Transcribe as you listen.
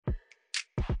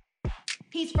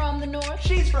He's from the north.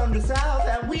 She's from the south,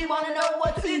 and we want to know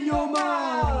what's in your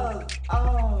mouth.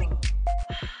 Oh.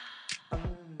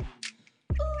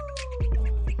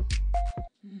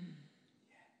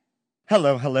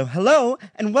 Hello, hello, hello,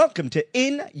 and welcome to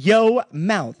In Yo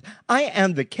Mouth. I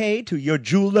am the K to your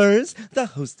jewelers, the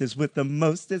hostess with the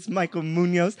mostest, Michael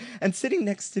Munoz, and sitting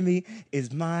next to me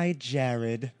is my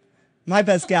Jared, my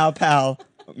best gal pal,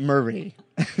 Marie.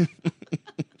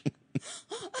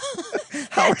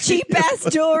 That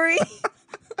cheap-ass jewelry.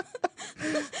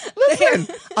 Listen,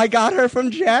 I got her from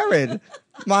Jared,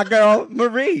 my girl,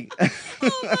 Marie.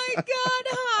 Oh, my God,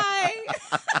 hi.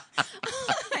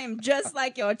 I'm just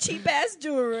like your cheap-ass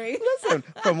jewelry. Listen,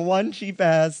 from one cheap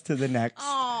ass to the next.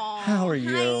 Oh, how are you?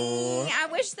 Hi. I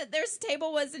wish that this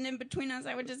table wasn't in between us.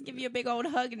 I would just give you a big old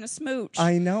hug and a smooch.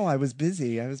 I know. I was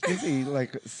busy,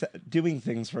 like, doing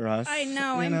things for us. I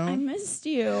know. I missed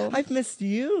you. I've missed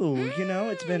you. You know,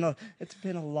 it's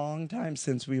been a long time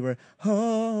since we were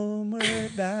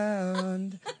homeward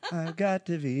bound. I've got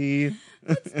to be.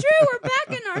 It's true. We're back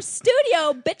in our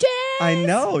studio, bitches. I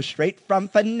know. Straight from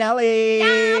Finale.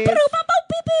 Yeah.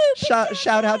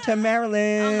 Shout out to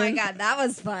Marilyn. Oh, my God. That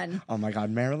was fun. Oh, my God.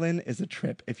 Marilyn is a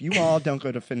trip. If you all don't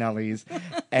go to Finale's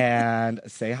and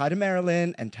say hi to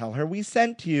Marilyn and tell her we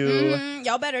sent you.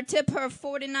 Y'all better tip her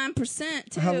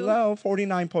 49%, too. Hello,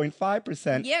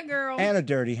 49.5%. Yeah, girl. And a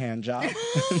dirty hand job.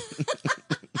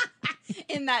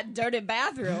 In that dirty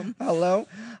bathroom. Hello.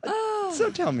 Oh.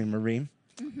 So tell me, Marie,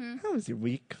 how was your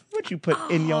week? What'd you put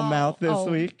in your mouth this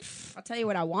week? I'll tell you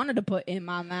what I wanted to put in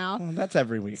my mouth. Well, that's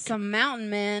every week. Some mountain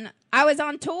men. I was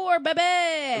on tour,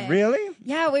 baby. Really?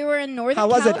 Yeah, we were in Northern How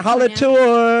was it? California.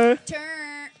 Holla tour.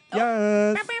 Turn.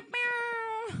 Yes.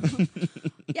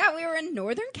 Yeah, we were in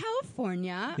Northern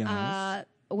California. Yes.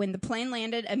 When the plane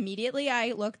landed, immediately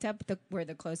I looked up where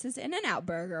the closest In-N-Out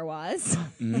burger was.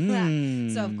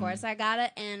 So, of course, I got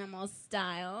it animal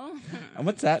style. And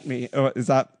what's that mean? Oh, is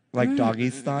that like doggy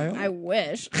style? I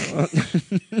wish. I've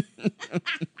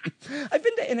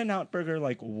been to In-N-Out Burger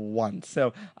like once.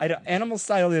 So animal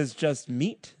style is just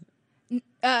meat?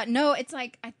 No, it's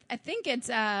like, I think it's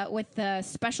with the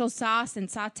special sauce and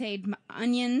sauteed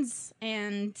onions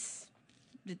and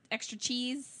the extra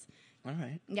cheese. All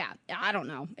right. Yeah, I don't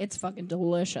know. It's fucking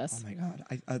delicious. Oh, my God.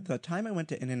 The time I went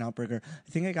to In-N-Out Burger, I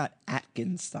think I got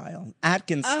Atkins style.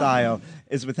 Atkins style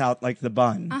is without, like, the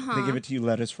bun. They give it to you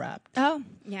lettuce wrapped. Oh,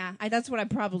 yeah. That's what I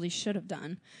probably should have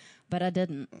done, but I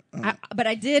didn't. But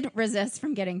I did resist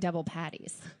from getting double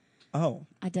patties. Oh.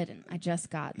 I didn't. I just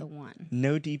got the one.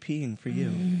 No DPing for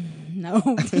you. No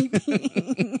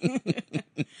DP.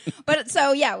 But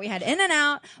so, yeah, we had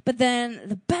In-N-Out. But then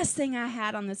the best thing I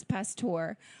had on this past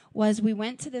tour was we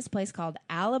went to this place called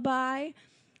Alibi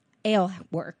Ale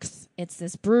Works. It's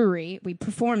this brewery. We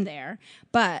performed there.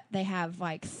 But they have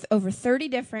like over 30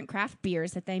 different craft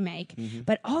beers that they make.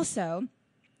 But also,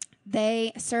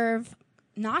 they serve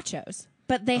nachos.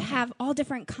 But they have all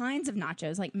different kinds of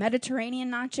nachos, like Mediterranean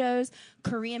nachos,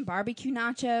 Korean barbecue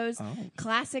nachos,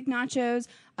 classic nachos,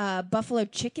 buffalo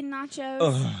chicken nachos.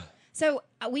 Ugh. So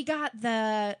we got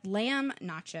the lamb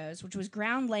nachos, which was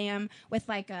ground lamb with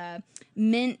like a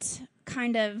mint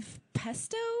kind of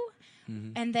pesto,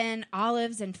 and then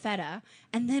olives and feta.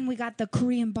 And then we got the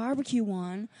Korean barbecue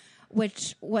one,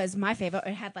 which was my favorite.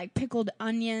 It had like pickled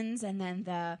onions and then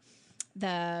the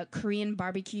Korean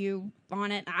barbecue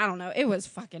on it. I don't know. It was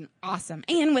fucking awesome.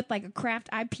 And with like a craft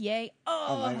IPA.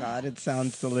 Oh, my God. It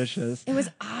sounds delicious. It was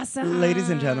awesome. Ladies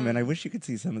and gentlemen, I wish you could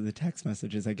see some of the text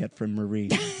messages I get from Marie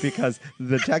because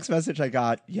the text message I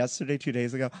got yesterday, 2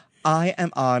 days ago, I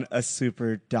am on a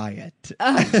super diet.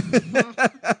 That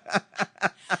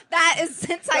is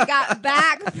since I got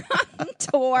back from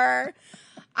tour.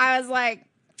 I was like,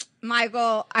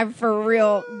 Michael, I for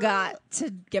real got to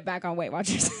get back on Weight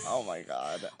Watchers. Oh, my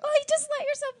God. Well, you just let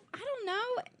yourself, I don't know.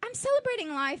 I'm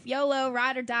celebrating life, YOLO,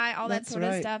 ride or die, all That's that sort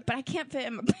right. of stuff, but I can't fit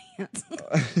in my pants.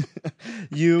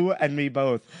 You and me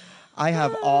both. I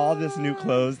have all this new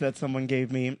clothes that someone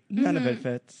gave me. None of it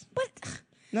fits. What?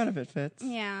 None of it fits.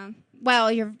 Yeah. Well,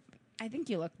 I think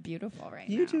you look beautiful right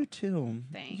now. You do too.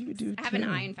 Thanks. You do too. I have an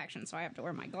eye infection, so I have to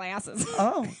wear my glasses.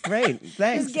 Oh, great.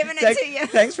 Thanks. Just giving it to you.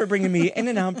 Thanks for bringing me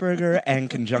In-N-Out Burger and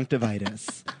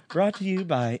conjunctivitis. Brought to you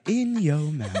by In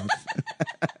Yo Mouth.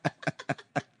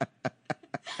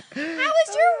 How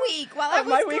was your week while I was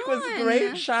My week was gone?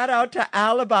 great. Shout out to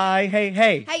Alibi. Hey.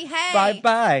 Hey.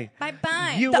 Bye-bye.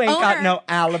 Bye-bye. You The ain't got owner- no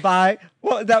alibi.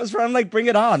 Well, that was from, like, Bring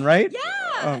It On, right? Yeah.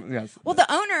 Oh, yes. Well,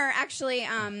 the owner actually,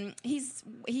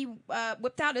 he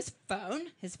whipped out his phone,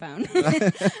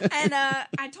 and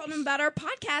I told him about our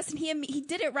podcast, and he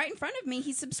did it right in front of me.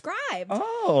 He subscribed.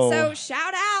 Oh. So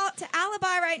shout out to Alibi.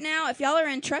 Alibi right now. If y'all are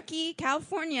in Truckee,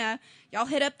 California, y'all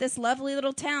hit up this lovely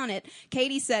little town.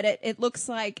 Katie said it looks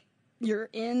like you're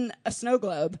in a snow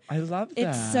globe. I love that.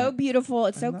 It's so beautiful.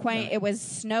 It's so love quaint. that. It was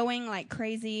snowing like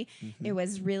crazy. It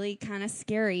was really kind of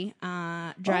scary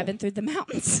driving through the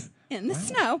mountains in the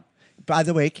snow. By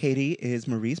the way, Katie is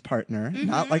Marie's partner,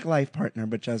 not like life partner,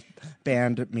 but just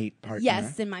band mate partner.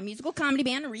 Yes, in my musical comedy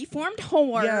band, Reformed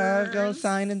Horrors. Yeah, go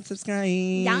sign and subscribe.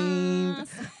 Yes.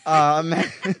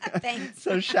 Thanks.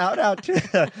 So shout out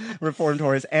to Reformed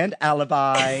Horrors and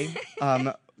Alibi.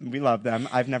 We love them.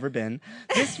 I've never been.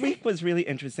 This week was really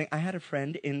interesting. I had a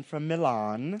friend in from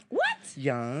Milan. What?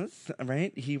 Yes,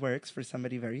 right? He works for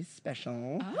somebody very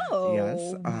special. Oh,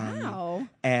 yes. wow.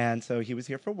 And so he was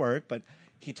here for work, but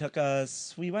he took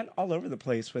us, we went all over the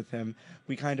place with him.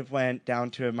 We kind of went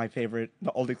down to my favorite,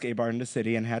 the oldest gay bar in the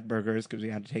city, and had burgers because we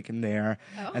had to take him there.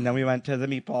 Oh. And then we went to the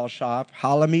meatball shop,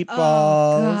 Holla Meatballs.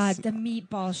 Oh, God, the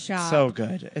meatball shop. So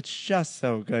good. It's just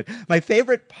so good. My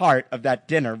favorite part of that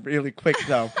dinner, really quick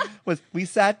though, was we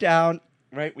sat down,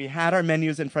 right? We had our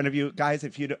menus in front of you. Guys,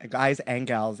 guys and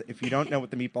gals, if you don't know what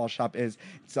the meatball shop is,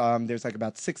 it's, there's like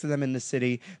about 6 of them in the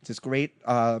city. It's this great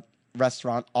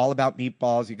restaurant all about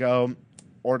meatballs. You go,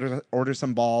 order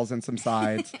some balls and some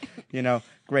sides,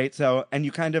 great. So, and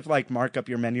you kind of like mark up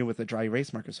your menu with a dry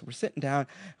erase marker. So we're sitting down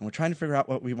and we're trying to figure out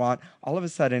what we want. All of a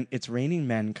sudden, It's Raining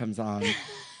Men comes on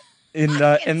in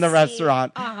the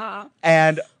restaurant. Uh-huh.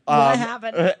 And What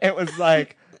happened? It was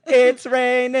like, It's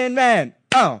Raining Men.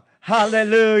 Oh,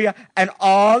 hallelujah. And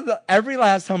every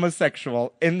last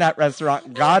homosexual in that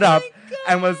restaurant got up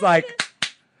and was like,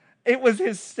 it was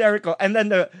hysterical. And then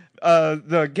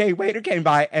the gay waiter came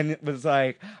by and it was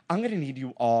like, I'm going to need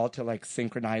you all to like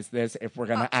synchronize this if we're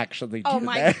going to actually do Oh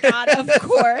my that. God, of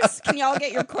course. Can y'all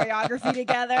get your choreography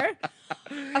together?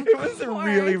 It was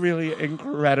really, really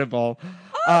incredible.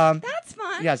 Oh, that's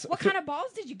fun. yes. What kind of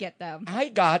balls did you get, though?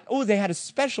 They had a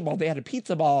special ball. They had a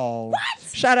pizza ball. What?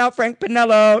 Shout out Frank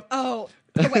Pinello. Oh,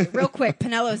 wait, real quick.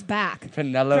 Pinello's back.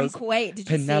 Pinello's From Kuwait. Did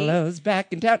you see? Pinello's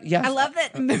back in town. Yes. I love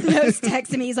that Munoz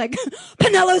texted me. He's like,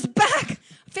 Pinello's back.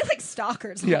 I feel like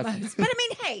stalkers Yes. almost. But I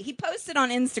mean, hey, he posted on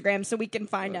Instagram so we can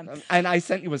find him. And I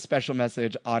sent you a special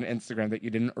message on Instagram that you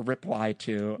didn't reply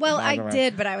to. Well, by I the way.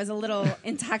 did, but I was a little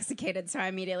intoxicated, so I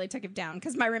immediately took him down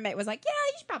because my roommate was like, yeah,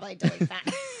 you should probably delete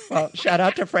that. Well, shout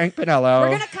out to Frank Pinello. We're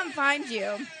going to come find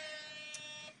you.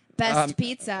 Best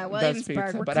pizza, Williamsburg. Best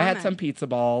pizza, We're but I had coming. some pizza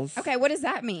balls. Okay, what does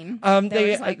that mean?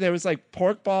 There was like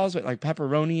pork balls with like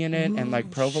pepperoni in it and like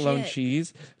provolone shit.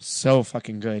 cheese. So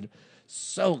fucking good.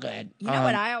 So good. You know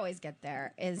what I always get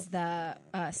there is the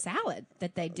salad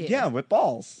that they do. Yeah, with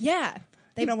balls. Yeah.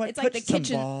 You know what? It's Put like the some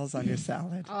kitchen. balls on your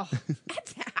salad. Oh,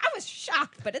 I was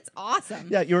shocked, but it's awesome.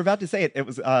 Yeah, you were about to say it. It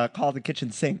was called the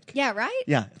kitchen sink. Yeah, right?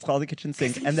 Yeah, it's called the kitchen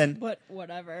sink. And then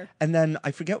whatever. And then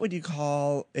I forget what you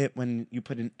call it when you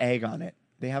put an egg on it.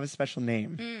 They have a special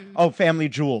name. Oh, Family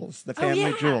Jewels. The Family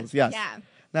yeah. Jewels. Yes. Yeah.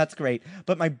 That's great.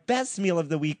 But my best meal of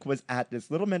the week was at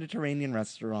this little Mediterranean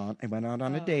restaurant. I went out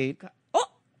on a date. God. Oh,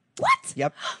 what?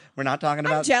 Yep. We're not talking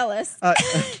I'm about jealous. Is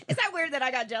that weird that I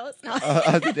got jealous? No.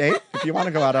 a date. If you want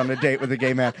to go out on a date with a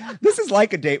gay man, this is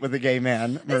like a date with a gay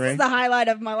man, Marie. This is the highlight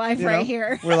of my life You right know?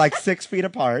 here. We're like 6 feet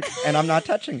apart, and I'm not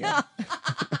touching you. Well,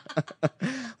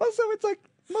 so it's like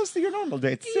most of your normal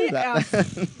dates do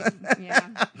that.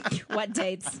 Yeah. What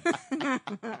dates?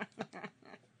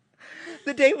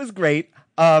 The date was great.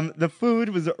 The food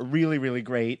was really, really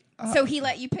great. So he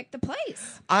let you pick the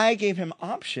place. I gave him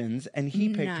options, and he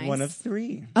picked Nice. one of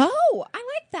 3. Oh, I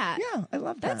like that. Yeah, I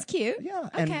love that. That's cute. Yeah,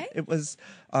 and Okay. it was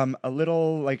a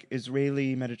little like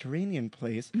Israeli Mediterranean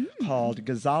place called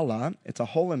Gazala. It's a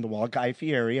hole in the wall. Guy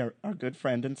Fieri, our good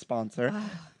friend and sponsor,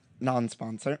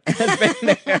 non-sponsor,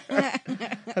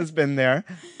 has been there.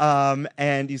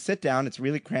 And you sit down. It's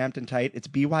really cramped and tight. It's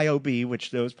BYOB, which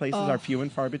those places are few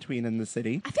and far between in the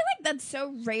city. I feel like that's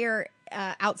so rare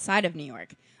outside of New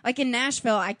York. Like in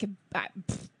Nashville, I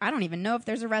don't even know if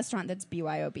there's a restaurant that's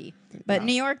BYOB. But Yeah.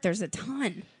 New York, there's a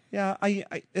ton. Yeah, I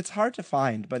it's hard to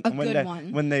find, but A when good they-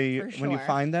 one, when for you sure.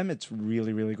 find them, it's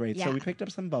really, really great. So Yeah. we picked up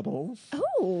some bubbles,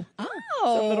 Oh.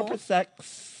 some little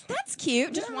proseccs, That's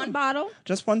cute. Just one bottle.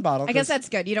 just one bottle. I guess 'cause- that's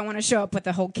good. You don't want to show up with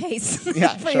a whole case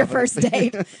Yeah, for show your up first with-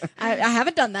 date. I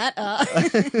haven't done that.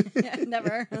 Yeah,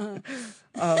 never.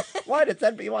 what? It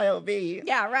said BYOB.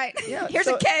 Yeah, right. Yeah, Here's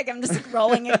so- a keg. I'm just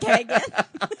rolling a keg in.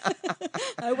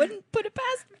 I wouldn't put it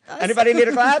past us. Anybody need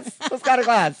a glass? Who's got a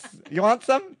glass? You want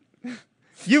some?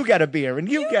 You get a beer, and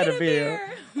you get a beer.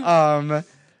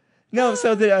 No,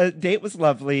 so the date was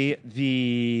lovely.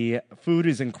 The food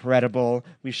is incredible.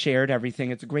 We shared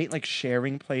everything. It's a great like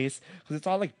sharing place because it's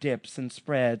all like dips and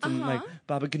spreads and like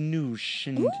baba ganoush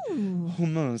and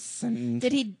hummus and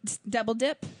Did he double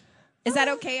dip? Is that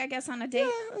okay? I guess on a date.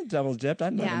 yeah, double dipped.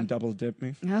 I'd let Yeah. him double dip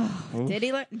me. Oh, Oof. did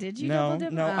he? Did you No, double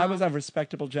dip? no, I was a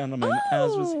respectable gentleman,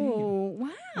 as was he. Oh,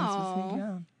 As was he,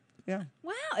 wow! yeah.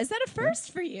 Wow, is that a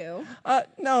first for you?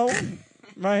 No,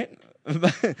 right?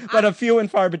 but a few and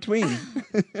far between.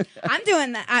 I'm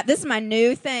doing that. This is my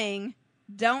new thing.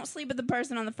 Don't sleep with the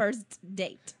person on the first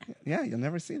date. Yeah, you'll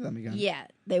never see them again. Yeah,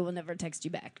 they will never text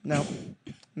you back. No.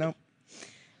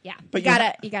 Yeah, But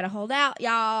you gotta hold out,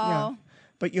 y'all. Yeah.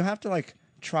 But you have to like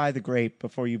try the grape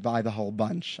before you buy the whole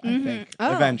bunch, I think.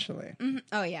 Oh. Eventually. Mhm.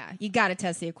 Oh yeah, you gotta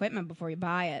test the equipment before you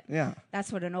buy it. Yeah.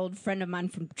 That's what an old friend of mine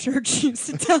from church used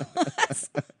to tell us.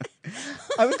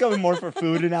 I was going more for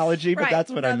food analogy, but Right.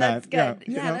 that's what I No, meant. That's good.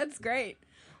 you Yeah, know? that's great.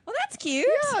 Well, that's cute.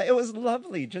 Yeah, it was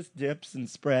lovely. Just dips and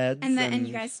spreads. And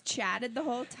you guys chatted the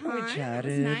whole time. We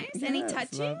chatted. It was nice. Yeah, Any it's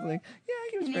touching? lovely. Yeah,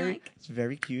 he was Any, very like- he's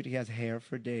very cute. He has hair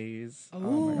for days. Oh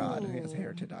my god, he has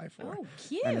hair to die for. Oh,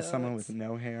 cute. And as someone with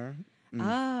no hair. Oh,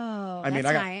 I mean,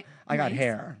 that's I got nice.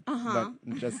 hair, Uh-huh.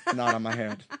 but just not on my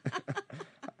head.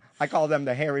 I call them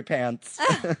the hairy pants.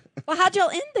 Well, how'd y'all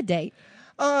end the date?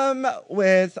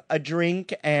 With a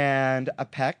drink and a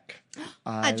peck.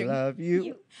 I drink, love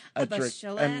you. A drink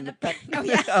bushel and a peck. Oh, Oh,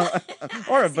 yeah.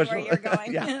 or a I see bushel. where you're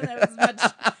going. Yeah. That was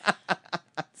much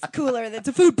it's cooler. It's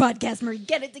a food podcast, Marie.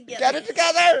 Get it together. Get it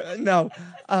together. No.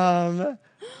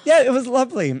 Yeah, it was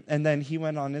lovely. And then he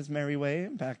went on his merry way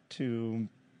back to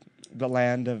the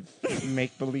land of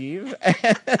make believe.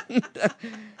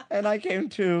 And I came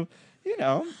to,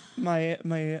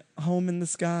 my home in the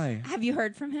sky. Have you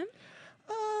heard from him?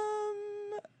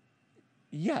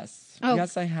 Yes. Oh,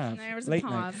 yes, I have. there was a Late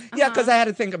pause. night. Yeah, because Uh-huh. I had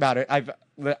to think about it. I've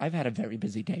had a very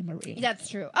busy day, Marie. That's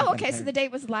true. Oh, okay. So the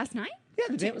date was last night? Yeah,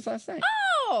 the date was last night.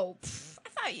 Oh, I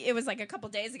thought it was like a couple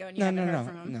days ago and you haven't heard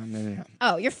from him. No.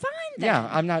 Oh, you're fine then. Yeah,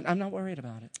 I'm not worried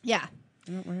about it. Yeah.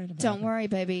 I'm not worried about it. Don't worry,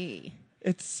 baby.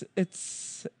 It's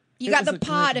You it got was the a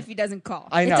pod great- if he doesn't call.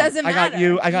 I know. It doesn't I matter. got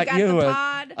you. I got you. the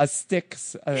pod. A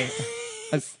stick's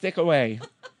a stick away.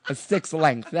 A stick's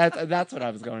length. That's what I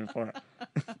was going for.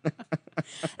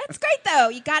 That's great though.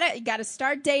 You gotta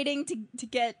start dating to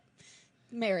get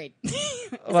married. Is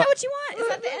that Well, what you want? Is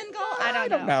that the end goal? I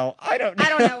don't know. I don't know. I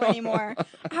don't know anymore.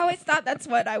 I always thought that's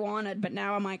what I wanted, but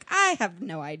now I'm like, I have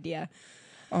no idea.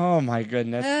 Oh my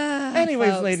goodness.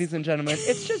 Anyways, folks. ladies and gentlemen,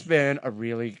 it's just been a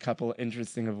really couple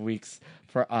interesting of weeks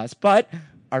for us, but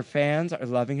our fans are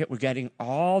loving it. We're getting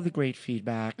all the great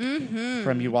feedback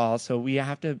from you all, so we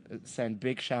have to send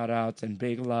big shout outs and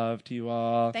big love to you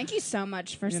all. Thank you so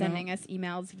much for You know? sending us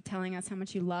emails telling us how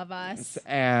much you love us.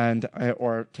 And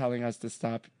or telling us to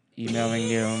stop emailing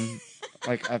you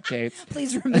like updates.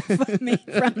 Please remove me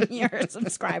from your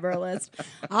subscriber list.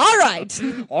 All right.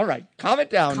 All right, calm it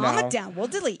down now. Calm it down. We'll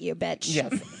delete you, bitch.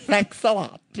 Yes, thanks a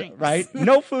lot. Thanks. Right?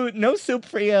 No food, no soup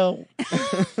for you.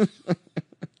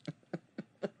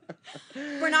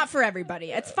 We're not for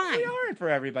everybody. It's fine. We aren't for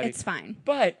everybody. It's fine.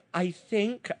 But I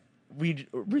think we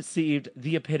received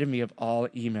the epitome of all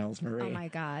emails, Marie. Oh my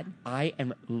God. I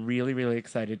am really, really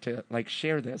excited to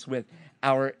share this with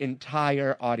our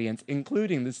entire audience,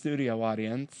 including the studio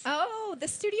audience. Oh, the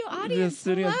studio audience. The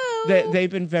studio, Hello. they've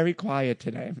been very quiet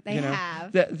today. They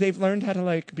have. They've learned how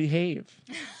to behave.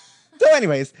 So,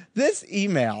 anyways, this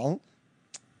email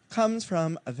comes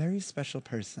from a very special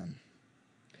person,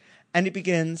 and it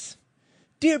begins,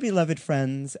 "Dear beloved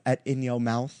friends at In Yo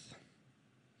Mouth,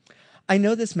 I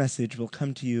know this message will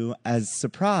come to you as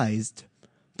surprised,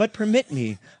 but permit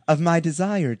me of my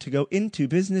desire to go into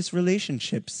business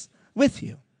relationships with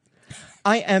you.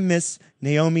 I am Miss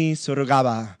Naomi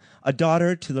Surugaba, a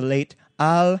daughter to the late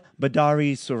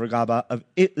al-Badari Surugaba of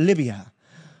Libya,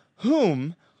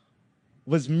 whom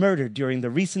was murdered during the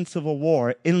recent civil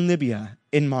war in Libya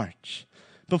in March.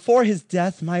 Before his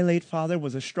death, my late father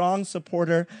was a strong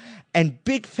supporter and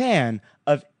big fan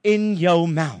of In Yo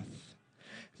Mouth.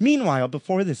 Meanwhile,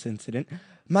 before this incident,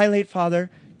 my late father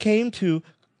came to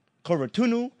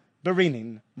Korotunu,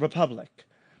 Benin Republic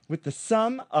with the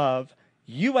sum of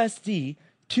USD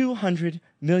 $200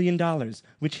 million,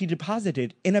 which he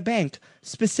deposited in a bank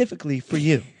specifically for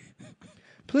you.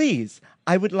 Please,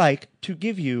 I would like to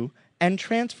give you and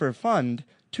transfer fund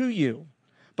to you,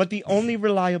 but the only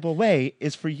reliable way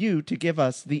is for you to give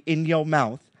us the In Yo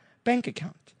Mouth bank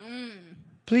account.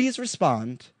 Please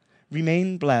respond.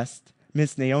 Remain blessed,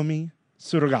 Miss Naomi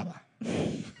Surugaba."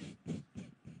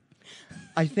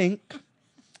 I think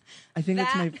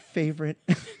it's my favorite.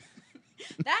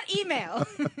 That email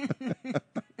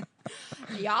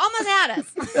You almost had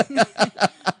us.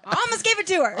 Almost gave it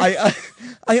to her.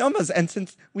 I almost, and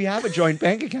since we have a joint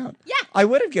bank account, Yeah. I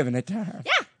would have given it to her.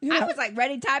 Yeah. I was like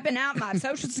ready typing out my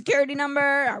social security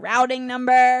number, a routing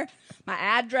number, my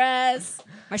address,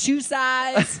 my shoe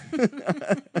size.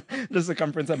 The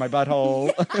circumference of my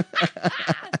butthole.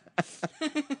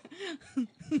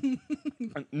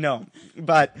 No,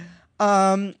 but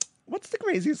what's the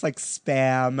craziest like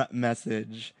spam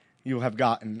message you have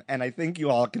gotten? And I think you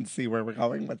all can see where we're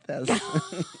going with this.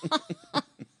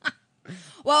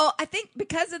 Well, I think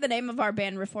because of the name of our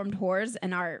band, Reformed Whores,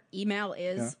 and our email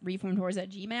is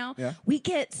reformedwhores@gmail.com, Yeah. we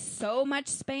get so much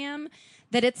spam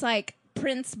that it's like,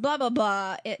 Prince blah, blah,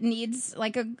 blah. It needs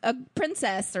like a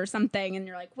princess or something. And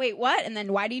you're like, wait, what? And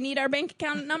then why do you need our bank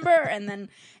account number? And then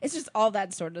it's just all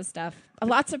that sort of stuff.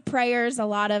 Lots of prayers, a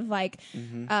lot of like,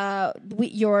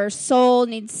 your soul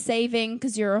needs saving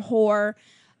because you're a whore.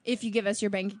 If you give us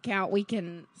your bank account, we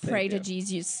can pray to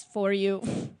Jesus for you.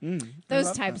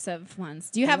 Those types of ones.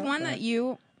 Do you have one that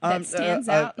you that stands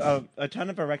out? A ton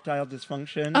of erectile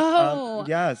dysfunction. Oh.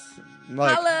 Yes.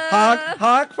 Like, Holla.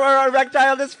 honk for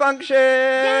erectile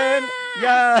dysfunction.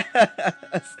 Yes.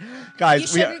 Guys, You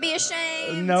shouldn't be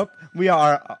ashamed. Nope. We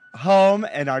are home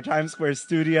in our Times Square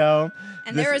studio.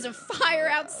 And there is a fire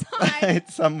outside.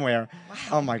 It's somewhere. Wow.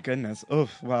 Oh my goodness.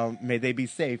 Oof. Well, may they be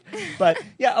safe. But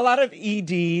yeah, a lot of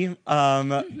ED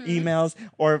emails,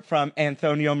 or from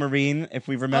Antonio Marine, if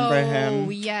we remember him. Oh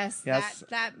yes.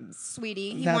 That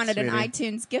sweetie. He That wanted an sweetie.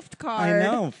 iTunes gift card. I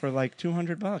know, for like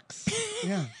 $200.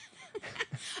 Yeah.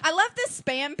 I love the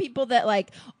spam people that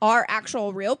like are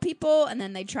actual real people, and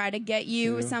then they try to get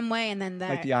you Yeah. some way, and then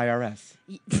Like the IRS.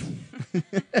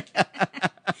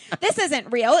 This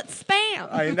isn't real. It's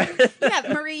spam. I know.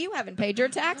 Marie, you haven't paid your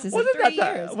taxes in 3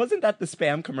 years. Wasn't that the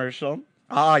spam commercial?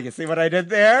 Ah, you see what I did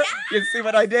there? Yeah. You see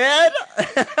what I did?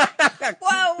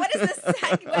 Whoa, what is this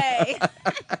segue?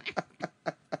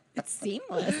 It's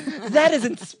seamless. That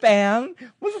isn't spam.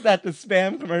 Wasn't that the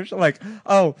spam commercial? Like,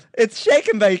 oh, it's shake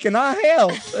and bake and I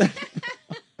help.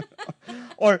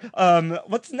 Or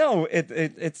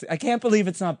it's I can't believe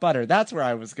it's not butter. That's where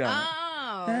I was going. Oh.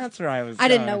 That's where I was I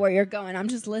didn't going. know where you're going. I'm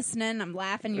just listening. I'm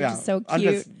laughing. You're Yeah, just so cute. I'm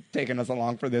just taking us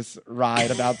along for this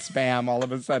ride about spam all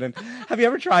of a sudden. Have you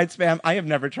ever tried spam? I have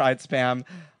never tried spam.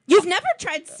 You've never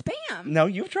tried spam? No,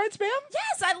 you've tried spam?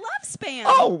 Yes, I love spam.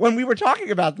 Oh, when we were talking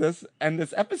about this and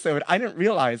this episode, I didn't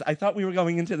realize. I thought we were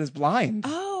going into this blind.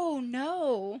 Oh,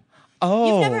 no. Oh.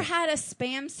 You've never had a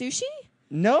spam sushi?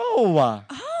 No. Oh.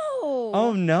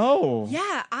 Oh, no.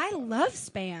 Yeah, I love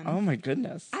spam. Oh, my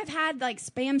goodness. I've had like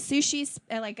spam sushi,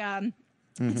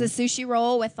 Mm-hmm. it's a sushi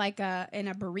roll with like in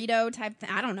a burrito type thing.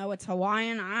 I don't know. It's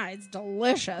Hawaiian. It's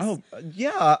delicious. Oh,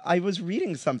 yeah. I was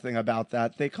reading something about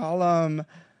that. They call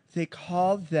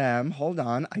them, hold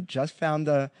on. I just found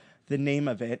the name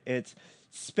of it. It's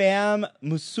spam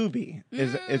musubi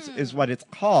is what it's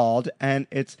called. And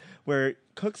it's where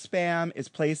cooked spam is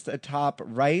placed atop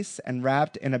rice and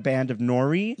wrapped in a band of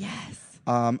nori. Yes.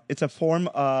 It's a form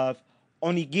of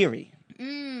onigiri.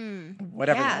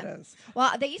 Whatever Yeah. that is.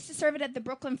 Well, they used to serve it at the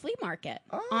Brooklyn Flea Market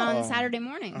on Saturday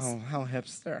mornings. Oh, how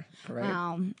hipster. Great.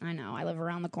 Well, I know. I live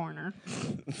around the corner.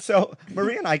 So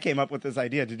Maria and I came up with this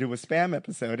idea to do a spam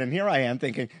episode, and here I am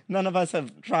thinking none of us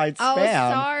have tried Oh,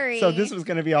 spam. sorry. So this was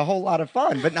going to be a whole lot of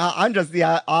fun, but now I'm just the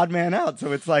odd man out.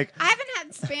 So it's like, I haven't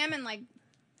had spam in like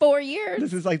 4 years.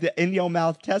 this is like the in your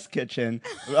mouth test kitchen,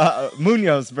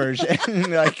 Munoz version.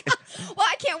 Like, Well,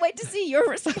 I can't wait to see your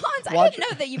response. I Watch-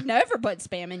 didn't know that you've never put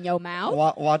spam in your mouth.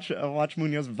 watch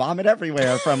Munoz vomit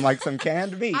everywhere from like some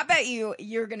canned meat. I bet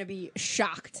you're going to be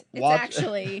shocked. It's Watch-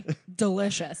 actually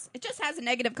delicious. It just has a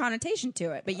negative connotation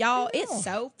to it. But y'all, it's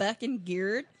so fucking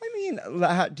geared. I mean,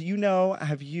 do you know?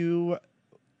 Have you,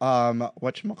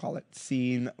 whatchamacallit,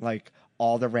 seen like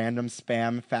all the random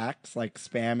spam facts? Like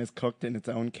spam is cooked in its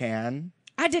own can.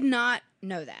 I did not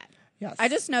know that. Yes. I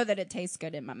just know that it tastes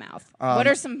good in my mouth. What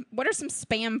are some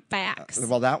spam facts?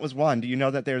 Well, that was one. Do you know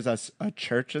that there's a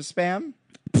church of spam?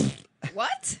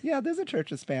 What? Yeah, there's a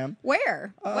church of spam.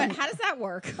 Where? What? How does that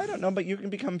work? I don't know, but you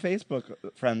can become Facebook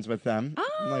friends with them.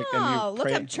 Oh, and you look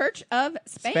pray- up Church of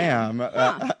Spam.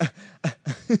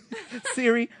 Spam.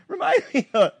 Siri, remind me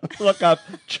to look up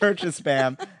Church of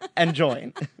Spam and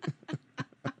join.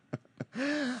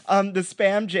 The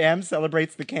Spam Jam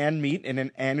celebrates the canned meat in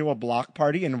an annual block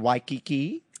party in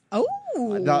Waikiki. Oh.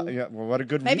 Well, what a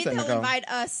good Maybe reason they'll to go. invite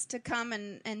us to come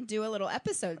and do a little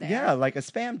episode there. Yeah, like a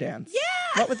spam dance.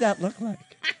 Yeah. What would that look like?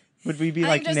 Would we be I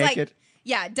like think just naked,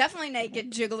 yeah, definitely naked,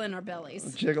 jiggling our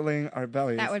bellies. jiggling our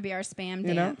bellies? That would be our spam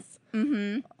You know? dance.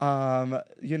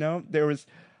 Mm-hmm. There was,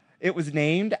 It was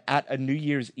named at a New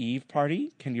Year's Eve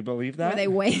party. Can you believe that? Were they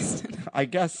wasted? I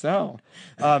guess so.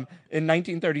 In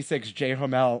 1936, J.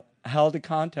 Hormel held a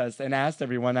contest and asked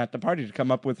everyone at the party to come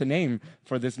up with a name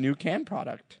for this new can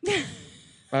product.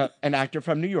 An actor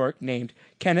from New York named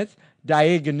Kenneth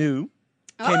Diaghileau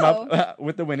came up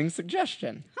with the winning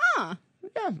suggestion. Huh.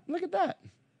 Yeah, look at that.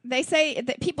 They say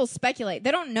that people speculate.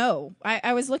 They don't know.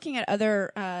 I was looking at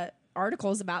other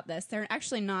articles about this. They're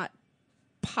actually not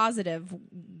positive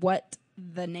what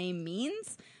the name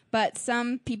means, but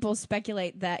some people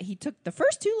speculate that he took the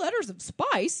first 2 letters of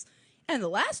spice and the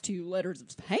last 2 letters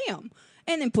of ham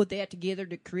and then put that together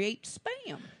to create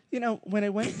spam. You know, when I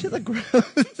went to the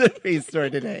grocery store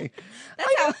today,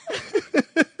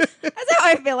 That's how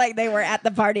I feel like they were at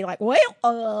the party. Like,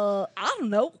 well, I don't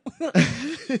know.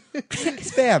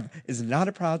 Spam is not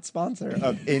a proud sponsor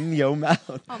of In Yo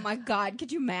Mouth. Oh my God,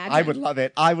 could you imagine? I would love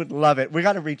it. I would love it. We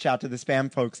got to reach out to the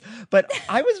Spam folks. But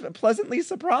I was pleasantly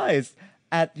surprised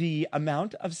at the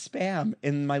amount of Spam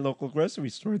in my local grocery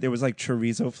store. There was like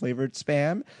chorizo flavored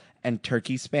Spam and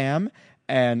turkey Spam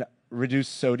and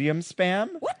reduced sodium Spam.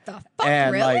 What the fuck,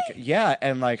 and really?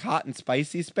 and like hot and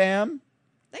spicy Spam.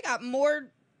 They got more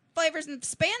flavors in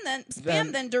spam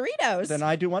than Doritos. Than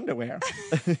I do underwear.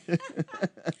 Then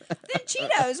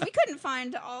Cheetos. We couldn't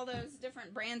find all those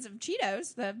different brands of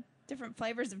Cheetos, the different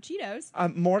flavors of Cheetos.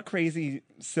 More crazy,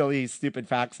 silly, stupid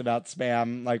facts about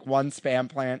Spam. Like one Spam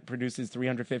plant produces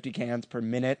 350 cans per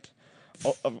minute.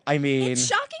 I mean, It's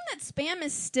shocking that Spam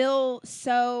is still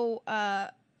so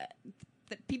that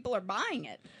people are buying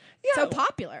it. Yeah, so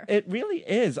popular. It really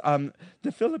is.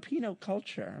 The Filipino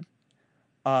culture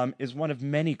is one of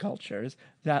many cultures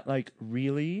that like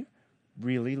really,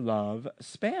 really love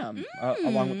Spam,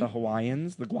 along with the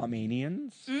Hawaiians, the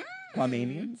Guamanians.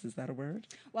 Guamanians, is that a word?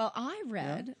 Well, I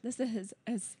read, this is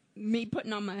as me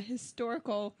putting on my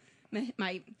historical,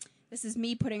 this is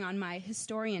me putting on my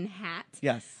historian hat.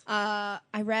 Yes. I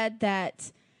read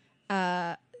that,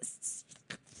 let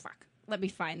me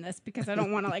find this because I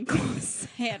don't want to like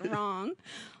say it wrong.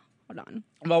 Hold on.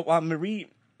 Well, while Marie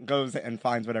goes and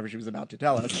finds whatever she was about to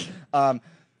tell us,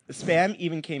 Spam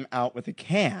even came out with a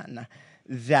can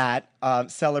that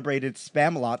celebrated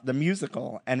Spamalot, the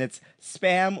musical, and it's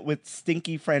Spam with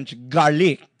stinky French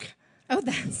garlic. Oh,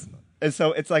 that's... And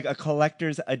so it's like a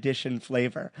collector's edition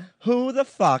flavor. Who the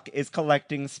fuck is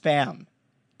collecting Spam?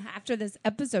 After this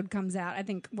episode comes out, I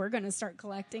think we're going to start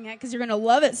collecting it because you're going to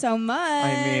love it so much.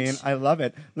 I mean, I love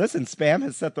it. Listen, Spam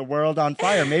has set the world on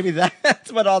fire. Maybe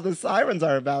that's what all the sirens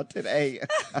are about today.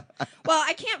 Well,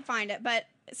 I can't find it, but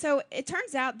so it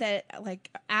turns out that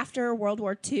like after World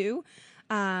War II,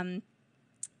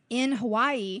 in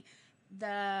Hawaii,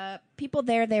 the people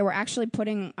there, they were actually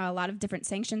putting a lot of different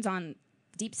sanctions on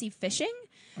deep sea fishing.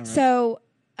 Right. So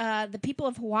the people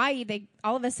of Hawaii, they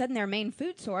all of a sudden their main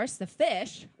food source, the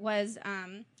fish, was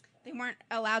they weren't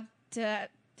allowed to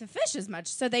fish as much,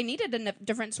 so they needed a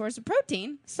different source of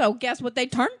protein. So guess what they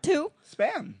turned to?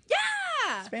 Spam.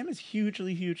 Yeah. Spam is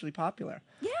hugely, hugely popular.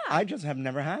 Yeah. I just have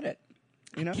never had it.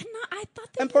 You know? I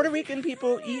thought that. And Puerto Rican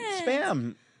people eat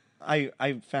Spam.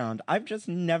 I found. I've just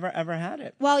never, ever had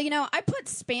it. Well, you know, I put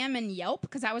Spam in Yelp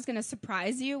because I was going to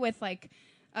surprise you with like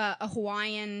a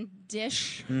Hawaiian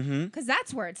dish because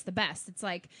that's where it's the best. It's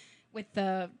like with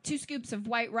the 2 scoops of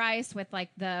white rice with like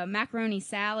the macaroni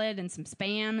salad and some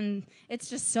Spam, and it's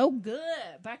just so good.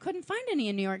 But I couldn't find any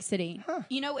in New York City. Huh.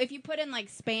 You know, if you put in like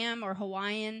Spam or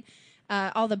Hawaiian,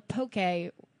 all the poke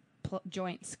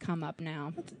joints come up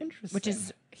now. That's interesting. Which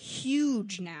is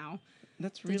huge now.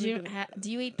 That's really good.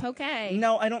 Do you eat poke?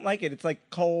 No, I don't like it. It's like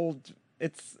cold.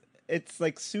 It's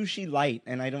like sushi light,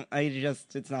 and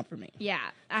it's not for me. Yeah,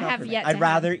 I have yet. I'd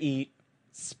rather eat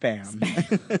Spam.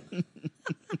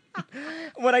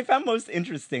 What I found most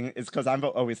interesting is because I've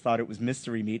always thought it was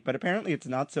mystery meat, but apparently it's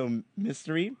not so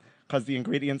mystery because the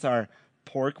ingredients are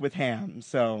pork with ham,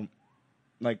 so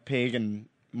like pig and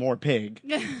more pig,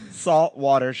 salt,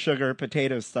 water, sugar,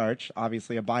 potato starch,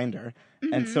 obviously a binder,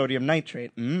 and sodium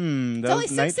nitrate. It's only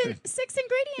six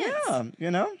ingredients. Yeah, you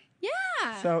know?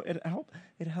 Yeah. So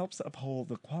it helps uphold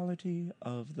the quality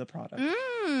of the product.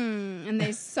 And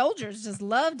these soldiers just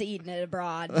loved eating it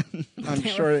abroad.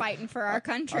 They were fighting for our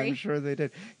country. I'm sure they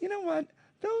did. You know what?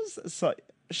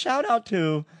 Shout out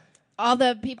to all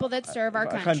the people that serve our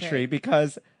country.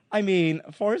 Because, I mean,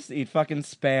 forced to eat fucking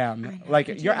Spam.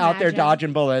 Like, you're out there imagine?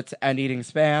 dodging bullets and eating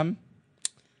Spam.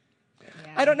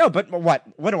 Yeah. I don't know, but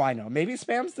what do I know? Maybe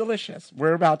Spam's delicious.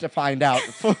 We're about to find out.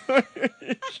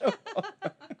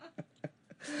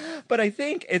 But I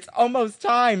think it's almost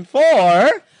time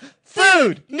for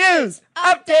Food News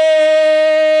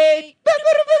Update!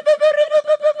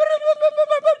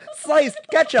 Sliced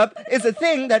ketchup is a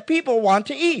thing that people want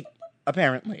to eat,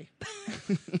 apparently.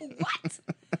 What?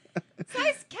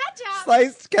 Sliced ketchup?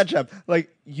 Sliced ketchup.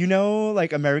 Like,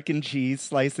 like American cheese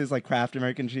slices, like Kraft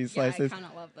American cheese Yeah, I slices. kind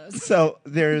of love those. So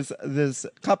there's this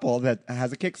couple that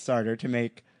has a Kickstarter to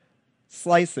make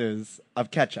slices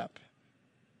of ketchup.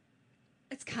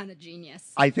 It's kind of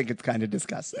genius. I think it's kind of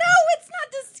disgusting. No, it's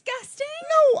not disgusting.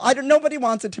 No, nobody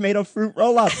wants a tomato fruit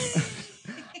roll-up.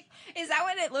 Is that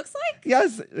what it looks like?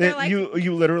 Yes, like-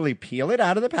 you literally peel it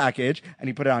out of the package and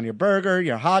you put it on your burger,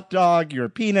 your hot dog, your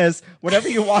penis, whatever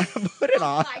you want to put it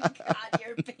on. Oh my God,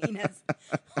 your penis.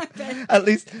 I bet At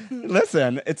least,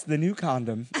 listen, it's the new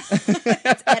condom.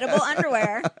 it's edible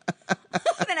underwear.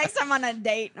 The next time I'm on a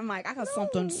date, I'm like, I got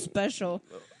something special.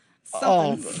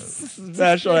 Oh, Something.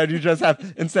 special, and you just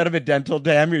have, instead of a dental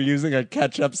dam, you're using a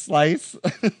ketchup slice.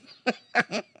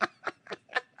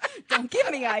 Don't give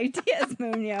me ideas,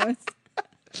 Munoz.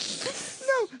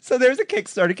 No, so there's a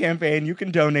Kickstarter campaign. You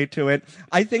can donate to it.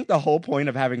 I think the whole point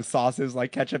of having sauces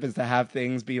like ketchup is to have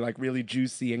things be like really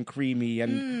juicy and creamy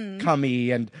and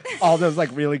cummy and all those like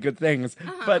really good things.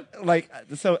 But like,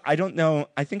 so I don't know.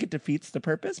 I think it defeats the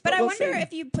purpose. But I we'll wonder see.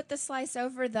 if you put the slice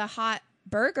over the hot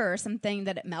burger or something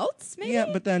that it melts, maybe? Yeah,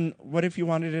 but then what if you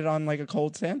wanted it on like a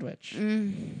cold sandwich?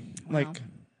 Like,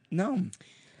 no.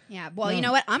 Yeah, well, you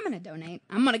know what? I'm going to donate.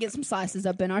 I'm going to get some slices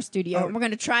up in our studio, and we're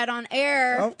going to try it on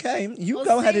air. Okay, you We'll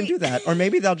go ahead and see. do that. Or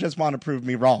maybe they'll just want to prove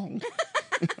me wrong.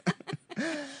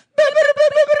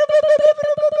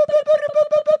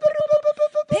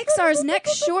 Pixar's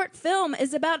next short film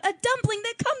is about a dumpling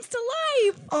that comes to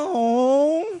life.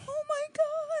 Oh, Oh, my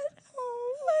God.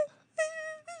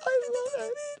 I love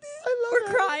it. I love We're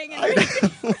it. crying. I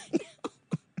know.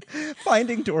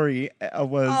 Finding Dory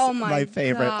was Oh my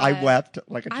favorite. God. I wept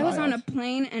like a child. I was on a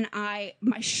plane and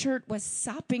my shirt was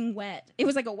sopping wet. It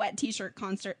was like a wet T-shirt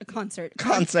concert.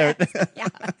 Yeah,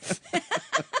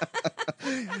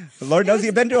 Lord knows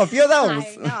you've been to a few of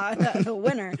those. I know, the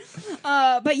winner.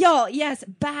 But y'all, yes,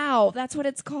 Bow. That's what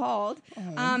it's called.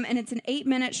 And it's an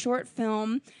 8-minute short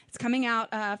film. It's coming out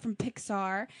from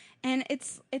Pixar, and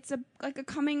it's like a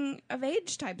coming of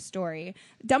age type story.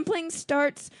 Dumpling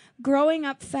starts growing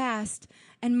up fast,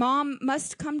 and mom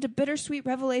must come to bittersweet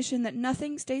revelation that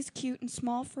nothing stays cute and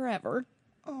small forever.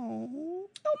 Oh,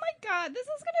 Oh my God, this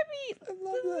is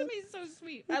gonna be so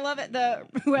sweet. I love it.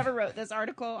 Whoever wrote this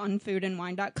article on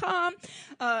foodandwine.com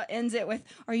ends it with,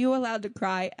 "Are you allowed to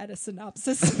cry at a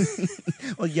synopsis?"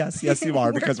 well, yes, you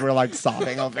are, because we're like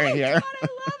sobbing over here. God, I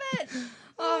love it.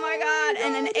 Oh my God.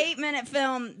 And an 8-minute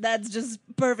film that's just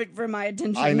perfect for my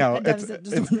attention. I know. A deficit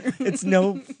disorder. It's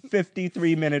no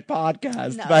 53-minute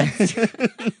podcast, No, but that's true.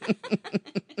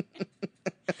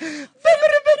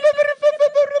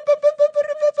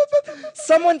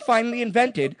 someone finally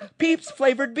invented Peeps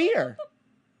flavored beer.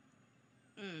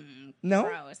 No?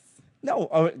 Gross. No.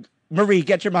 Oh, Marie,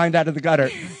 get your mind out of the gutter.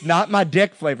 Not my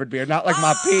dick flavored beer, not like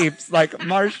my Peeps, like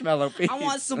marshmallow Peeps. I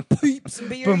want some Peeps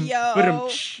beer, Boom, yo. ba-dum,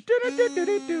 tsh,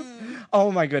 do-do-do-do-do.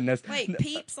 Oh my goodness. Wait,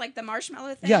 Peeps, like the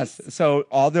marshmallow thing? Yes. So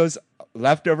all those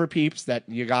leftover Peeps that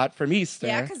you got from Easter.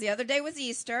 Yeah, because the other day was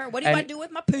Easter. What do you And- want to do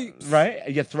with my Peeps? Right?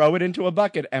 You throw it into a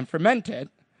bucket and ferment it,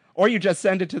 or you just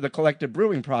send it to the Collective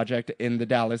Brewing Project in the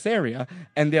Dallas area,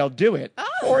 and they'll do it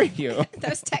for you.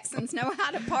 Those Texans know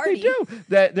how to party. They do.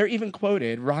 They're even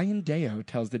quoted. Ryan Deo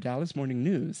tells the Dallas Morning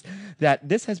News that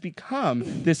this has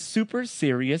become this super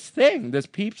serious thing, this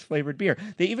Peeps flavored beer.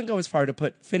 They even go as far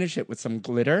to finish it with some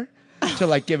glitter to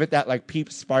like give it that like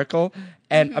Peeps sparkle.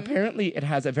 And apparently it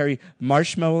has a very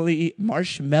marshmallowy,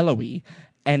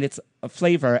 and it's a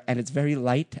flavor, and it's very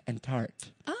light and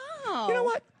tart. Oh. You know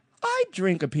what? I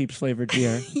drink a Peeps flavored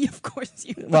beer. Of course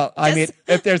you Well, I mean,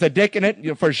 if there's a dick in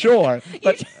it, for sure.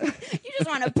 But you just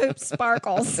want to poop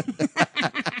sparkles.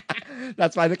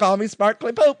 that's why they call me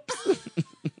Sparkly Poops.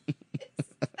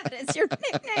 That is your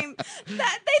nickname.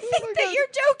 That they think that you're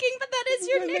joking, but that is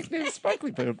your My nickname. nickname's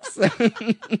Sparkly Poops.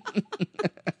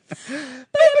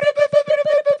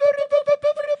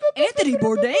 Anthony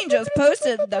Bourdain just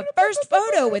posted the first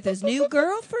photo with his new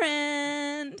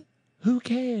girlfriend. Who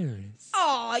cares?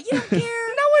 Aw, you don't care? No,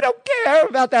 I don't care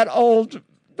about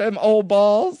them old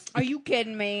balls. Are you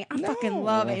kidding me? I fucking No.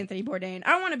 love Anthony Bourdain.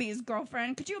 I want to be his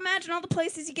girlfriend. Could you imagine all the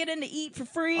places you get in to eat for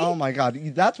free? Oh my God,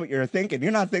 that's what you're thinking.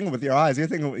 You're not thinking with your eyes. You're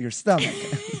thinking with your stomach.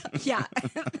 Yeah.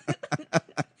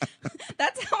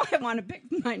 That's how I want to pick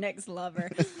my next lover.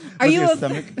 Are With you your a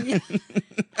stomach?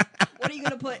 What are you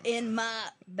going to put in my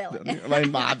belly? Like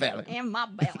my belly. In my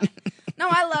belly. No,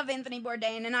 I love Anthony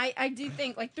Bourdain, and I do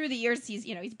think like through the years he's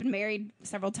been married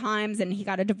several times, and he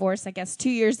got a divorce I guess 2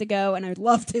 years ago, and I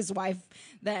loved his wife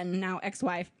then, now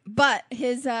ex-wife, but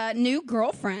his new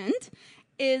girlfriend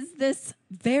is this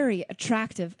very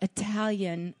attractive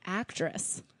Italian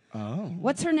actress. Oh.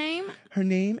 What's her name? Her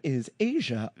name is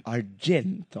Asia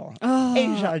Argento. Oh.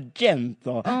 Asia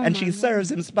Argento. And she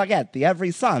serves him spaghetti every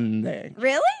Sunday.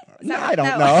 Really? No, I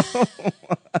don't know. I was like, oh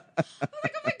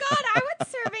my God, I would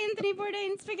serve Anthony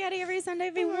Bourdain spaghetti every Sunday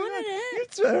if he wanted it.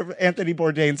 You'd serve Anthony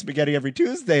Bourdain spaghetti every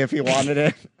Tuesday if he wanted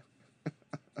it.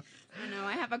 I know,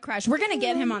 I have a crush. We're going to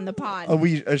get him on the pod. Oh,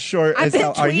 we sure I've as been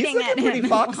hell are. He's tweeting looking at pretty him.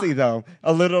 foxy, though.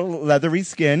 A little leathery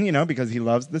skin, because he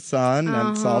loves the sun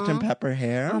and salt and pepper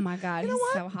hair. Oh my God, You know he's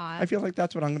what? so hot. I feel like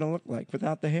that's what I'm going to look like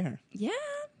without the hair. Yeah.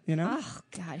 You know? Oh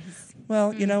God, he's...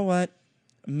 Well, you know what?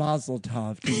 Mazel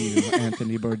tov to you,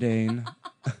 Anthony Bourdain.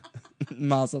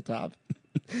 Mazel tov.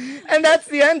 And that's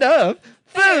the end of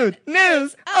Food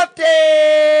News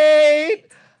Update.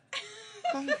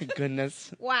 Oh my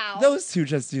goodness. Wow. Those two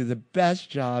just do the best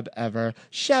job ever.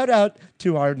 Shout out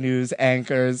to our news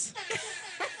anchors.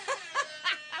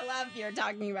 I love you're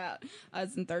talking about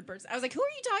us in third person. I was like, who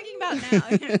are you talking about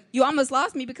now? You almost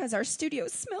lost me because our studio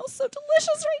smells so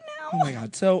delicious right now. Oh my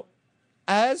God. So,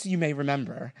 as you may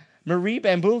remember, Marie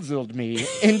bamboozled me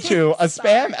into a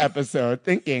spam episode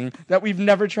thinking that we've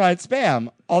never tried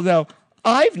spam. Although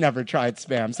I've never tried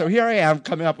spam. So here I am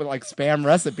coming up with like spam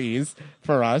recipes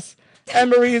for us. And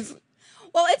Marie's...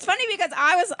 Well, it's funny because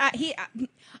I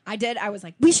was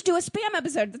like, we should do a spam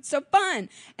episode. That's so fun.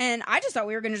 And I just thought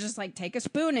we were going to just like take a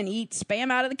spoon and eat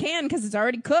spam out of the can because it's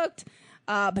already cooked.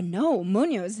 But no,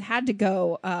 Munoz had to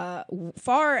go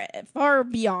far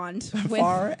beyond.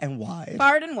 Far and wide.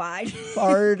 Far and wide.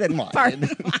 Far and wide. Far and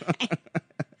wide.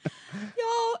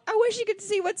 Y'all, I wish you could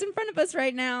see what's in front of us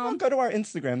right now. Well, go to our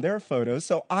Instagram. There are photos.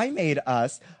 So I made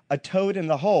us a toad in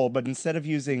the hole, but instead of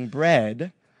using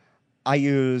bread, I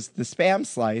used the spam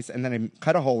slice, and then I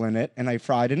cut a hole in it, and I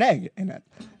fried an egg in it.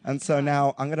 And so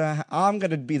now I'm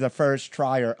gonna be the first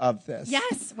trier of this.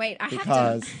 Yes. Wait, I have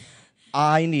Because to.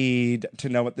 I need to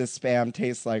know what this spam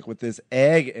tastes like with this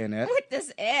egg in it. With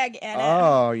this egg in it.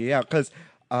 Oh, yeah, because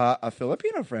a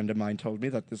Filipino friend of mine told me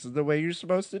that this is the way you're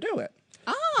supposed to do it.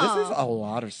 Oh. This is a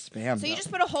lot of spam. So you though.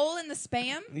 just put a hole in the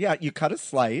spam? Yeah, you cut a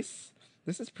slice.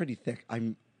 This is pretty thick.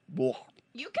 You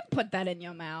can put that in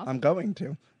your mouth. I'm going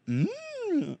to.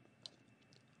 Mmm.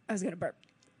 I was going to burp.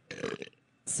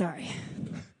 Sorry.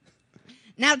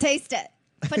 Now taste it.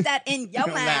 Put that in your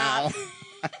mouth.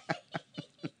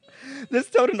 This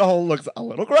toad in the hole looks a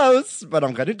little gross, but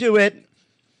I'm going to do it.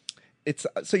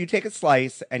 So you take a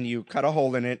slice and you cut a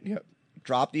hole in it, you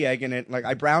drop the egg in it. Like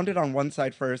I browned it on one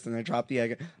side first and I dropped the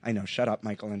egg. I know, shut up,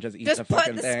 Michael, and just eat the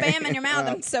fucking thing. Just put the spam in your mouth.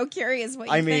 I'm so curious what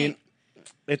you think.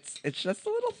 It's just a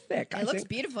little thick. It looks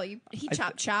beautiful. He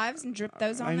chopped chives and dripped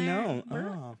those on I there. know.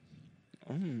 Burp.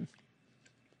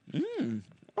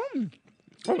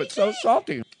 Oh, it's so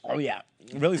salty. Oh, yeah.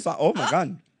 Really salty. Oh, my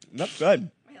God. That's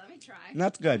good. Wait, let me try.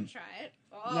 That's good. Try it.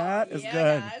 Oh, That is yeah,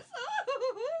 good. guys.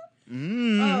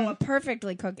 Mmm. Oh, a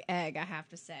perfectly cooked egg, I have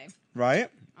to say.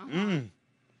 Right?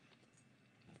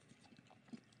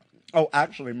 Oh,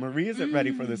 actually, Marie isn't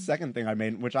ready for the second thing I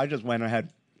made, which I just went ahead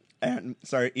and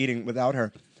started eating without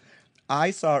her.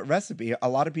 I saw a recipe. A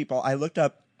lot of people, I looked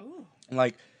up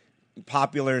like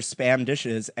popular spam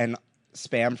dishes, and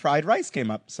spam fried rice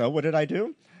came up. So what did I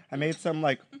do? I made some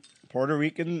like Puerto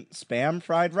Rican spam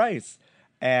fried rice.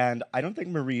 And I don't think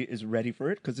Marie is ready for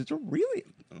it because it's a really...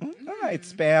 All right,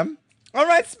 spam. All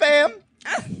right, spam.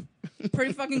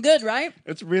 Pretty fucking good, right?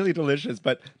 It's really delicious,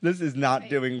 but this is not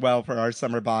doing well for our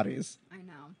summer bodies. I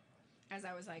know. As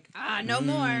I was like, no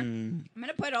more. I'm going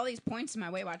to put all these points in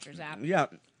my Weight Watchers app. Yeah,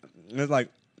 it's like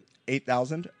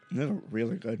 8,000. These are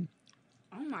really good.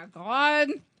 Oh, my God.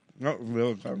 No,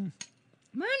 really good.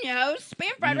 Munoz,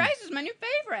 spam fried rice is my new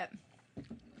favorite.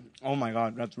 Oh, my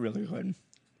God, that's really good.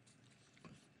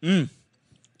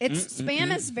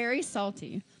 Spam is very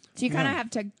salty. So you kind of have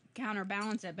to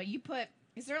counterbalance it. But you put...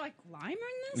 Is there like lime in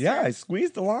this? Yeah, or? I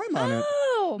squeezed the lime on it.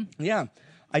 Oh. Yeah,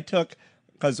 I took...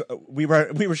 Because we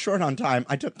were short on time,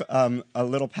 I took a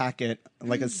little packet,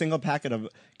 like a single packet of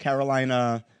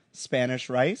Carolina Spanish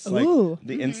rice, like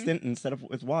the instant. Instead of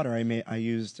with water, I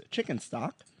used chicken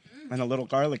stock and a little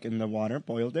garlic in the water,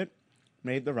 boiled it,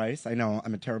 made the rice. I know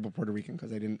I'm a terrible Puerto Rican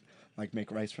because I didn't like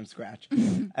make rice from scratch.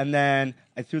 And then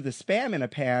I threw the spam in a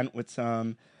pan with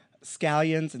some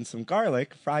scallions and some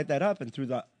garlic, fried that up, and threw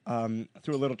a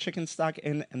little chicken stock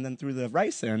in, and then threw the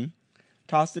rice in.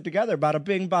 Tossed it together, bada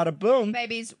bing, bada boom.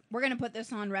 Babies, we're going to put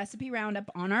this on Recipe Roundup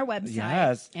on our website,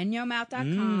 Yes.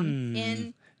 inyomouth.com,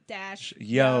 in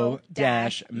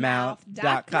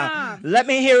in-yo-mouth.com. Let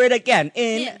me hear it again.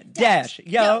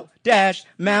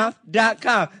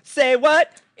 In-yo-mouth.com. Say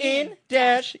what?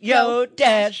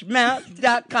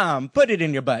 In-yo-mouth.com. Put it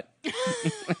in your butt.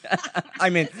 I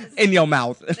mean, in your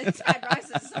mouth. This fried rice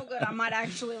is so good, I might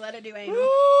actually let it do anal.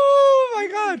 Oh, my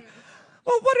God.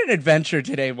 Well, what an adventure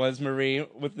today was, Marie,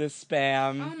 with this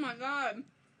spam. Oh, my God.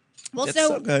 Well, It's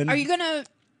so good. Are you going to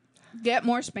get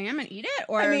more spam and eat it?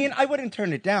 Or I mean, I wouldn't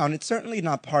turn it down. It's certainly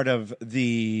not part of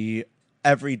the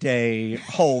everyday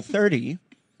Whole 30.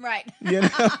 Right. You know?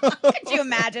 Could you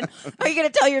imagine? Are you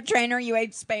going to tell your trainer you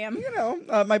ate spam? You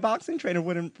know, my boxing trainer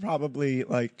wouldn't probably,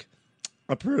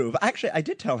 approve. Actually, I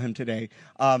did tell him today.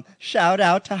 Shout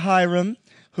out to Hiram,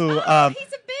 who... He's a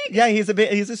big... Yeah, he's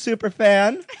a super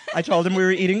fan. I told him we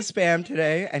were eating spam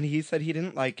today, and he said he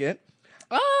didn't like it.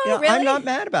 Oh, Yeah, really? I'm not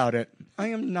mad about it. I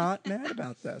am not mad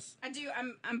about this. I do.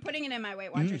 I'm putting it in my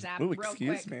Weight Watchers app Ooh, real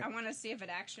excuse quick. me. I want to see if it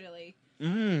actually...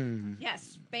 Mmm.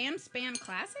 Yes, Spam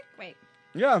Classic? Wait,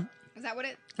 Yeah. is that what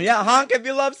it... Yeah, honk if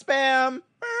you love spam.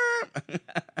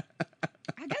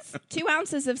 I guess 2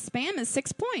 ounces of spam is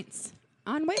 6 points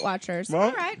on Weight Watchers. Well-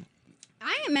 All right.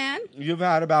 I am mad. You've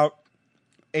had about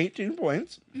 18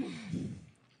 points You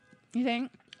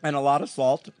think? and a lot of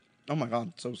salt. Oh my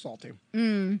God, so salty.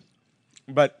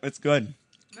 But it's good.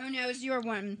 Munoz, you are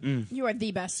one. You are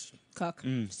the best cook.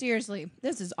 Seriously,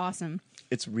 this is awesome.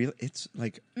 It's real. It's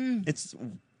it's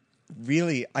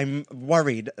really. I'm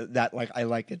worried that I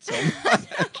like it so much.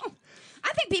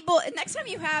 I think people next time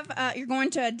you have you're going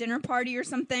to a dinner party or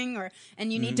something,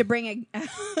 and you need to bring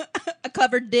a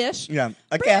covered dish. Yeah,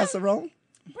 a Bring casserole.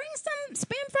 Bring some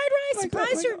spam fried rice.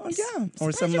 Surprise your or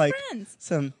surprise some your friends.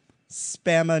 some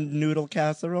spam noodle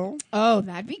casserole. Oh,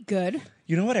 that'd be good.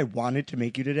 You know what I wanted to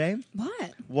make you today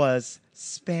What? was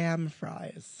spam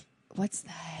fries. What's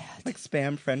that? Like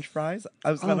spam French fries.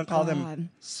 I was gonna call God. them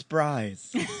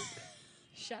spries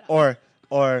Shut up.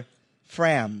 or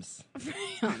frams.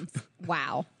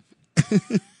 Wow.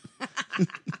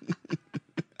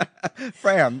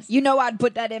 Frams. You know I'd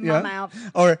put that in my Yeah. mouth.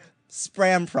 Or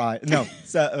spram fry. No.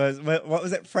 So, what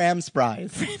was it? Fram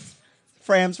spries.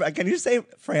 Fram spries. Can you say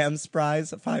fram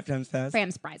spries 5 times fast?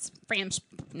 Fram Sprites.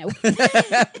 No.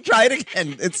 Try it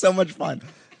again. It's so much fun.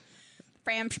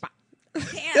 Fram Sprites.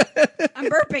 Can't. I'm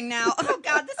burping now. Oh,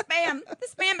 God, the spam. The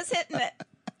spam is hitting it.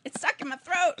 It's stuck in my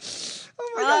throat.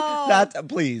 Oh my God. That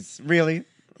please, really?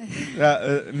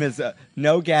 Ms.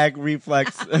 No gag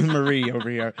reflex Marie over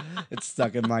here. It's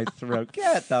stuck in my throat.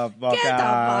 Get the fuck Get the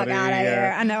out fuck out of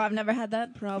here. I know I've never had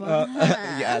that problem.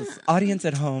 Yes. Audience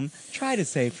at home, try to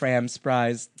say Fram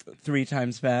Spries 3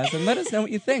 times fast and let us know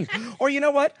what you think. Or you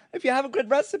know what? If you have a good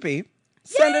recipe,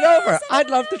 send it over.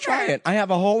 I'd love to try it. I have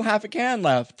a whole half a can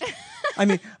left. I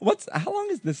mean, how long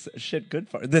is this shit good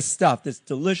for? This stuff, this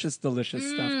delicious, delicious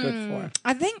stuff good for?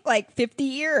 I think 50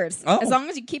 years. Oh. As long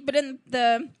as you keep it in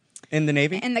the... In the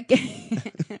Navy? In the Navy.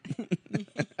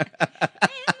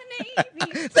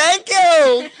 Thank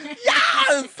you!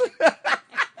 Yes!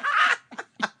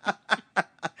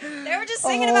 They were just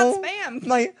singing about spam.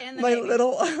 My in the my Navy.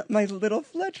 little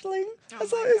fledgling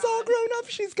is all grown up.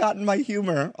 She's gotten my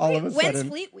humor all of a When's sudden.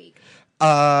 Fleet Week?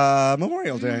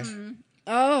 Memorial Day.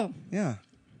 Oh. Yeah.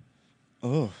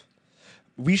 Oh.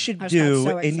 We should I was do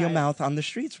so In Your excited. Mouth on the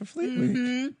Streets for Fleet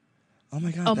Week. Oh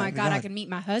my God. Oh, that'd my be God, I rad. can meet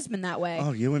my husband that way.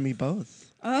 Oh, you and me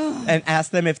both. Oh. And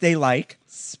ask them if they like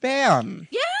spam.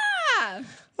 Yeah.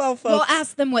 Well, folks. We'll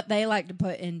ask them what they like to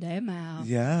put in their mouth.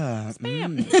 Yeah.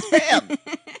 Spam. Spam.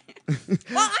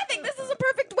 Well, I think this is a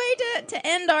perfect way to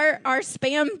end our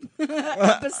spam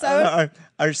episode.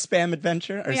 Our spam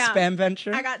adventure, our Yeah. spam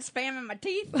venture. I got spam in my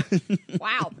teeth.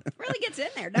 Wow. Really gets in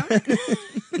there, don't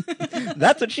it?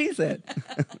 That's what she said.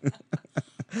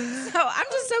 So I'm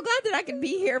just so glad that I could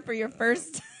be here for your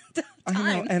first I know,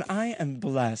 time. and I am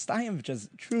blessed. I am just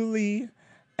truly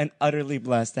and utterly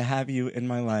blessed to have you in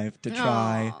my life to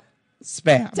try Aw.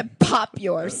 spam. To pop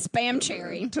your spam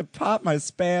cherry. To pop my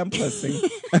spam pussy.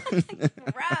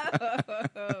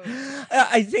 Gross.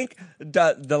 I think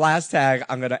the last tag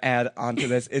I'm going to add onto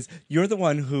this is you're the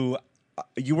one who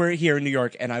you were here in New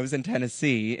York and I was in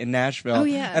Tennessee, in Nashville. Oh,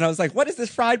 yeah. And I was like, what is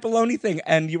this fried bologna thing?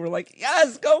 And you were like,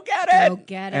 yes, go get it. Go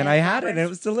get it. And I had it and it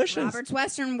was delicious. Robert's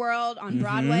Western World on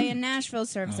Broadway in Nashville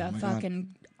serves a my God.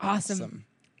 fucking awesome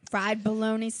fried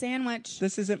bologna sandwich.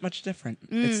 This isn't much different.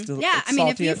 It's still Yeah, it's I mean,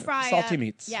 salty, if you fry salty up,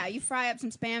 meats. Yeah, you fry up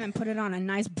some spam and put it on a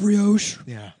nice brioche.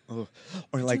 Yeah. Oh.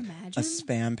 Or like imagine? a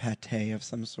spam pate of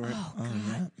some sort.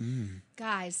 Oh, yeah.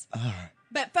 Guys.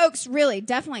 But folks, really,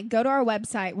 definitely go to our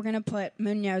website. We're going to put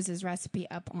Munoz's recipe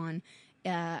up on.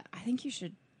 I think you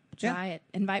should Try it.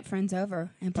 Invite friends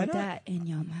over and Why put not? that in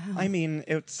your mouth. I mean,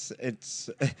 it's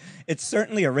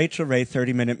certainly a Rachel Ray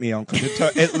 30-minute meal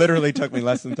because it literally took me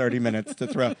less than 30 minutes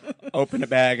to open a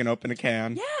bag and open a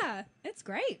can. Yeah, it's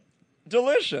great.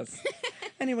 Delicious.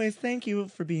 Anyways, thank you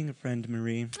for being a friend,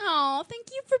 Marie. Oh, thank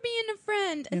you for being a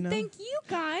friend. And know? thank you,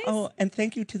 guys. Oh, and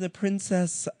thank you to the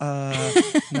Princess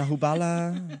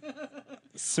Nahubala.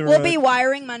 We'll be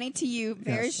wiring money to you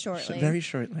very shortly. Very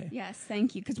shortly. Yes,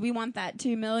 thank you, because we want that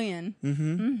 2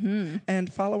 million.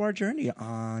 And follow our journey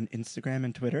on Instagram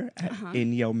and Twitter at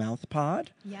InYoMouthPod.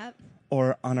 Yep.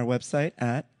 Or on our website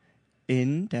at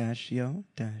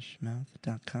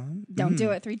in-yo-mouth.com. Don't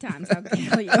do it 3 times. I'll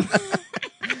kill you.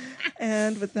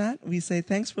 And with that, we say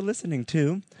thanks for listening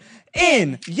to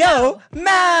In Yo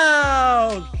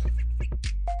Mouth!